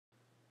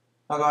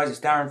Hi guys, it's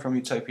Darren from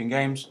Utopian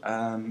Games.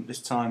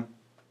 This time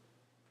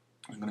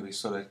I'm going to be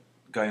sort of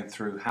going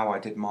through how I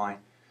did my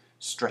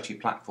stretchy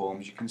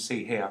platforms. You can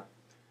see here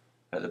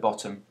at the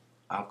bottom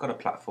I've got a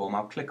platform.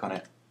 I'll click on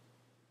it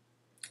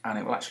and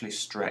it will actually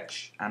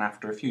stretch, and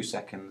after a few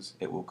seconds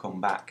it will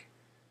come back.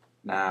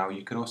 Now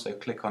you can also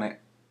click on it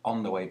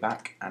on the way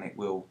back and it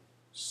will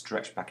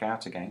stretch back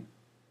out again.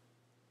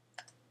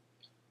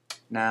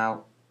 Now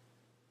I'm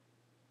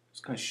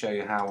just going to show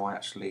you how I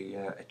actually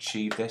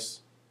achieve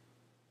this.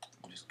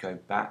 Just go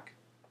back.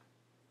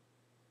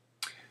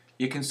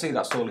 You can see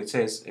that's all it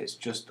is. It's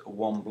just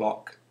one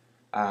block.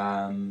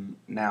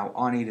 Now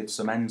I needed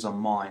some ends on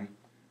mine,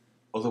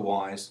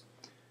 otherwise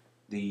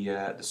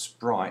the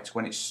sprite,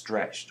 when it's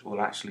stretched, will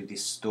actually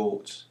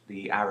distort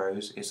the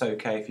arrows. It's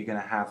okay if you're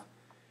going to have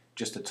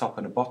just a top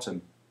and a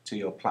bottom to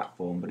your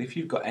platform, but if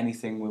you've got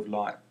anything with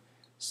like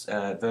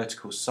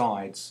vertical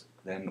sides,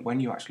 then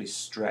when you actually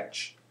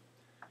stretch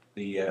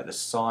the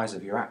size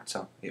of your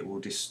actor, it will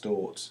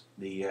distort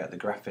the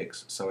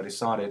graphics. So I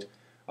decided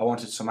I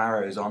wanted some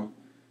arrows on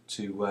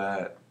to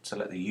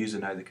let the user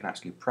know they can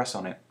actually press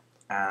on it,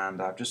 and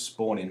I've just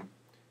spawned in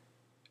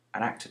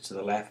an actor to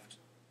the left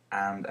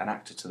and an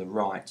actor to the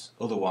right.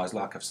 Otherwise,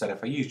 like I've said,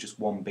 if I use just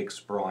one big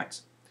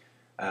sprite,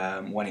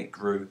 when it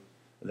grew,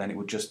 then it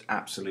would just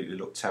absolutely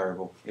look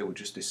terrible. It would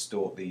just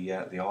distort the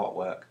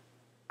artwork.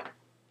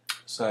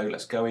 So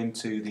let's go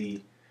into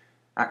the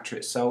actor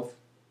itself.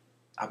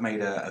 I've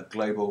made a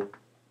global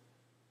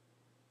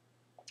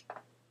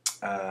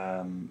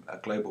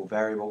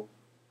variable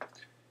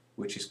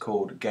which is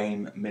called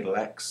game middle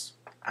X,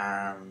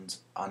 and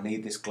I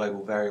need this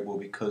global variable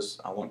because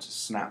I want to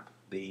snap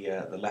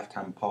the left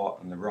hand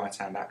part and the right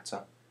hand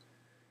actor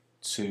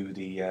to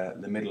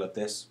the middle of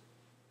this,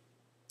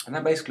 and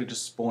then basically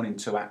just spawn in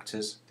two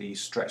actors, the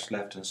stretch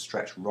left and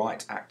stretch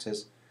right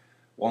actors.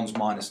 One's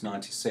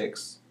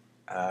 -96,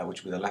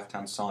 which will be the left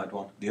hand side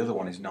one. The other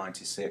one is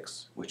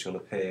 96, which will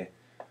appear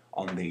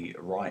on the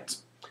right.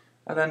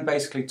 And then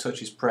basically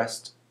touch is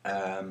pressed,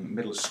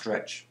 middle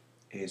stretch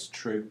is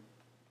true.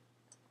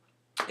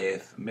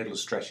 If middle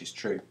stretch is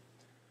true,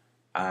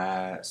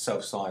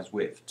 self-size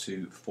width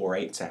to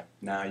 480.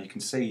 Now you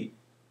can see,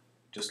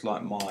 just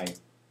like my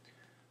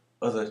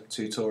other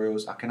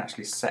tutorials, I can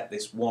actually set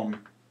this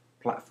one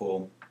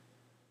platform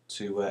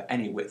to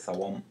any width I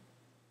want.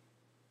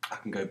 I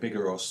can go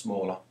bigger or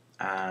smaller,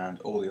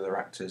 and all the other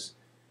actors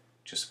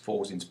just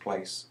falls into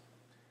place.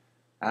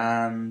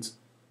 And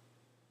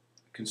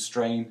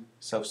constrain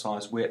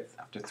self-size width.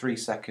 After 3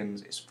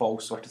 seconds it's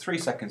false, so after 3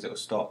 seconds it will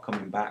start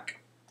coming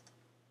back.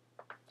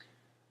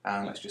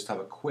 And let's just have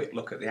a quick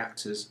look at the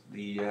actors,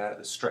 the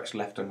stretch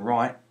left and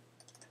right,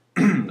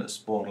 that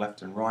spawn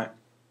left and right.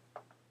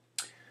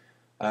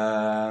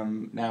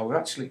 Now we've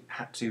actually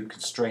had to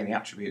constrain the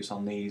attributes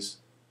on these,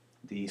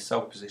 the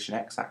self position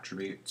X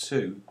attribute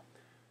to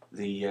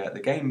the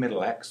game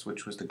middle X,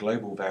 which was the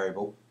global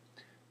variable,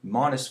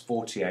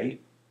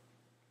 -48.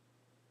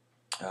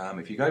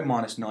 If you go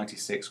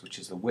 -96, which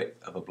is the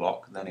width of a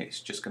block, then it's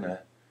just going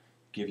to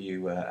give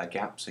you a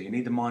gap. So you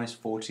need the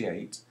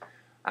 -48,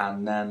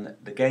 and then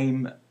the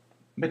game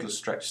middle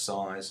stretch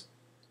size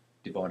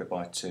divided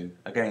by 2.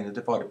 Again, they're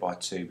divided by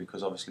 2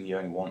 because obviously you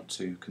only want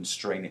to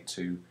constrain it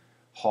to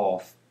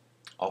half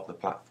of the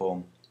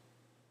platform.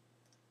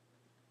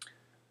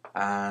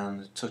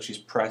 And touch is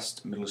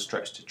pressed, middle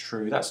stretch to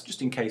true. That's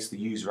just in case the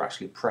user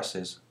actually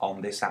presses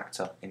on this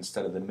actor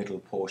instead of the middle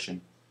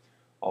portion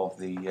of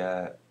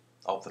the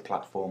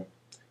platform.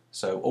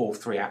 So all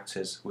three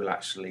actors will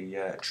actually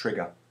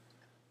trigger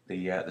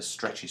the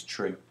stretch is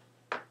true.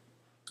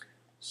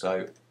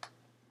 So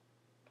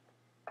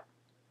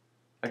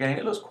again,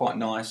 it looks quite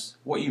nice.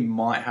 What you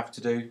might have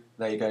to do,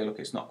 there you go, look,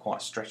 it's not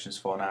quite stretching as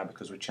far now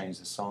because we changed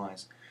the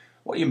size.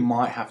 What you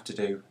might have to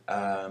do,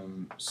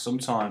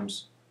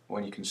 sometimes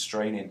when you're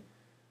constraining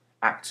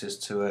actors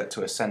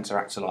to a center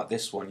actor like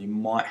this one, you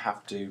might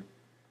have to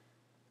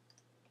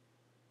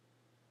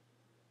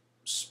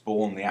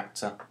spawn the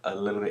actor a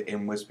little bit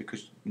inwards,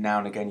 because now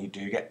and again you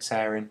do get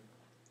tearing.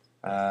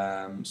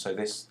 So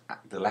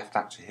the left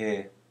actor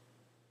here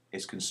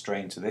is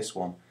constrained to this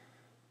one,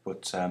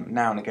 but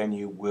now and again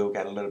you will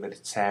get a little bit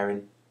of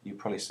tearing. You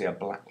probably see a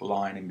black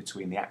line in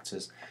between the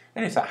actors,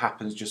 and if that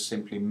happens, just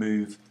simply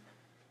move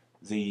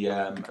the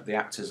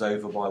actors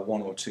over by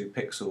 1 or 2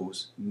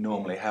 pixels.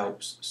 Normally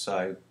helps.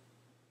 So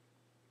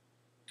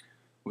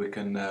we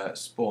can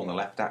spawn the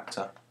left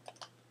actor.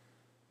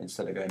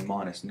 Instead of going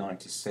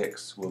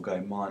 -96, we'll go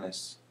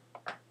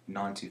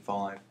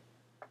 -95,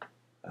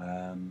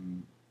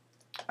 and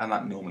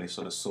that normally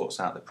sort of sorts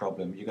out the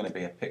problem. You're going to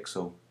be a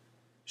pixel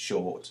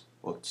short,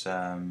 but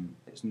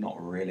it's not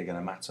really going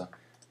to matter.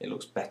 It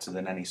looks better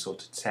than any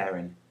sort of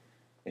tearing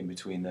in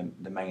between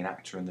the main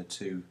actor and the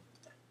two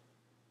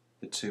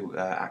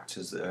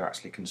actors that are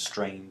actually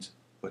constrained.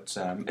 But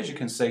as you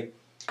can see,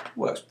 it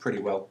works pretty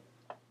well.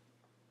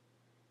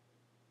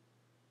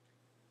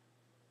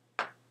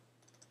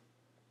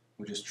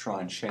 We'll just try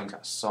and change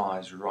that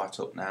size right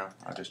up now.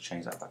 I'll just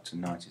change that back to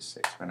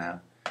 96 for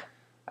now.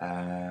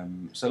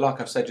 So like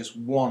I've said, just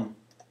one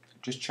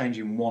just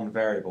changing one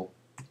variable.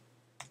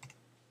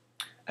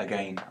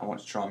 Again, I want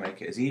to try and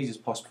make it as easy as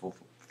possible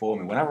for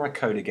me. Whenever I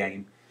code a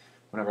game,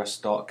 whenever I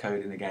start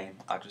coding a game,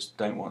 I just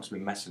don't want to be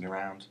messing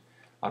around.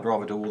 I'd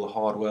rather do all the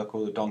hard work,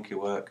 all the donkey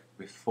work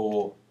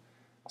before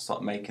I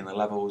start making the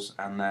levels,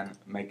 and then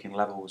making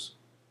levels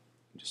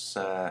just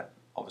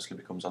obviously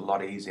becomes a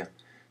lot easier.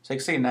 So you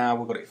can see now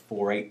we've got it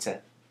 480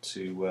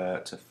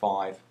 to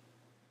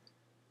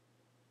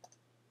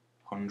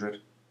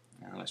 500.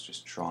 Now let's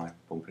just try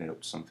bumping it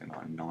up to something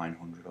like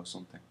 900 or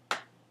something.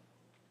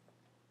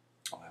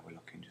 Oh, we're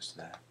looking just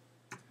there.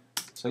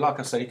 So like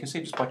I said, you can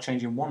see just by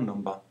changing one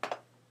number,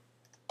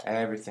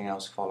 everything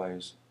else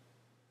follows.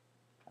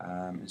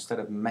 Instead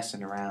of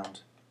messing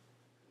around,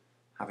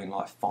 having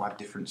like 5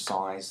 different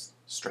size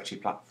stretchy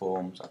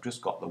platforms, I've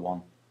just got the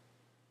one.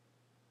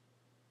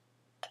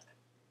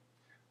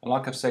 And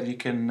like I've said, you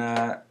can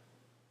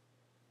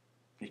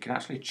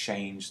actually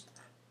change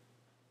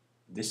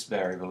this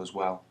variable as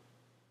well.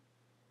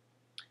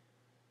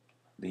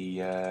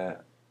 The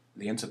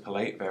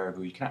interpolate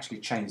variable, you can actually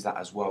change that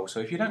as well.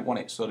 So if you don't want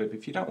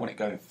it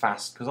going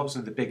fast, because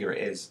obviously the bigger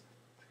it is,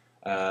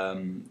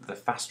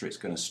 the faster it's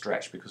going to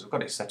stretch, because I've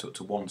got it set up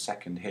to 1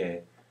 second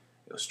here,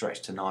 it'll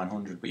stretch to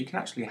 900. But you can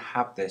actually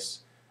have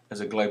this as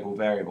a global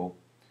variable,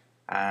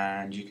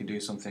 and you can do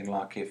something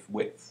like if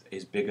width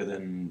is bigger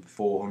than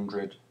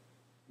 400,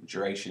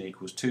 duration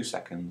equals 2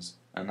 seconds,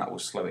 and that will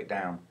slow it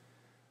down.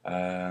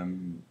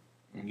 And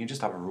you can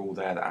just have a rule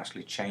there that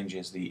actually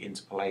changes the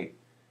interpolate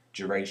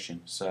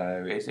duration.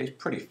 So it's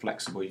pretty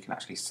flexible. You can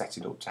actually set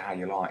it up to how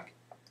you like.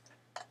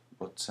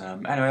 But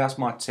anyway, that's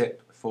my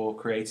tip for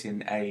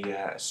creating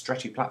a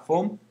stretchy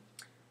platform,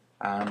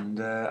 and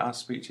I'll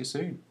speak to you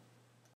soon.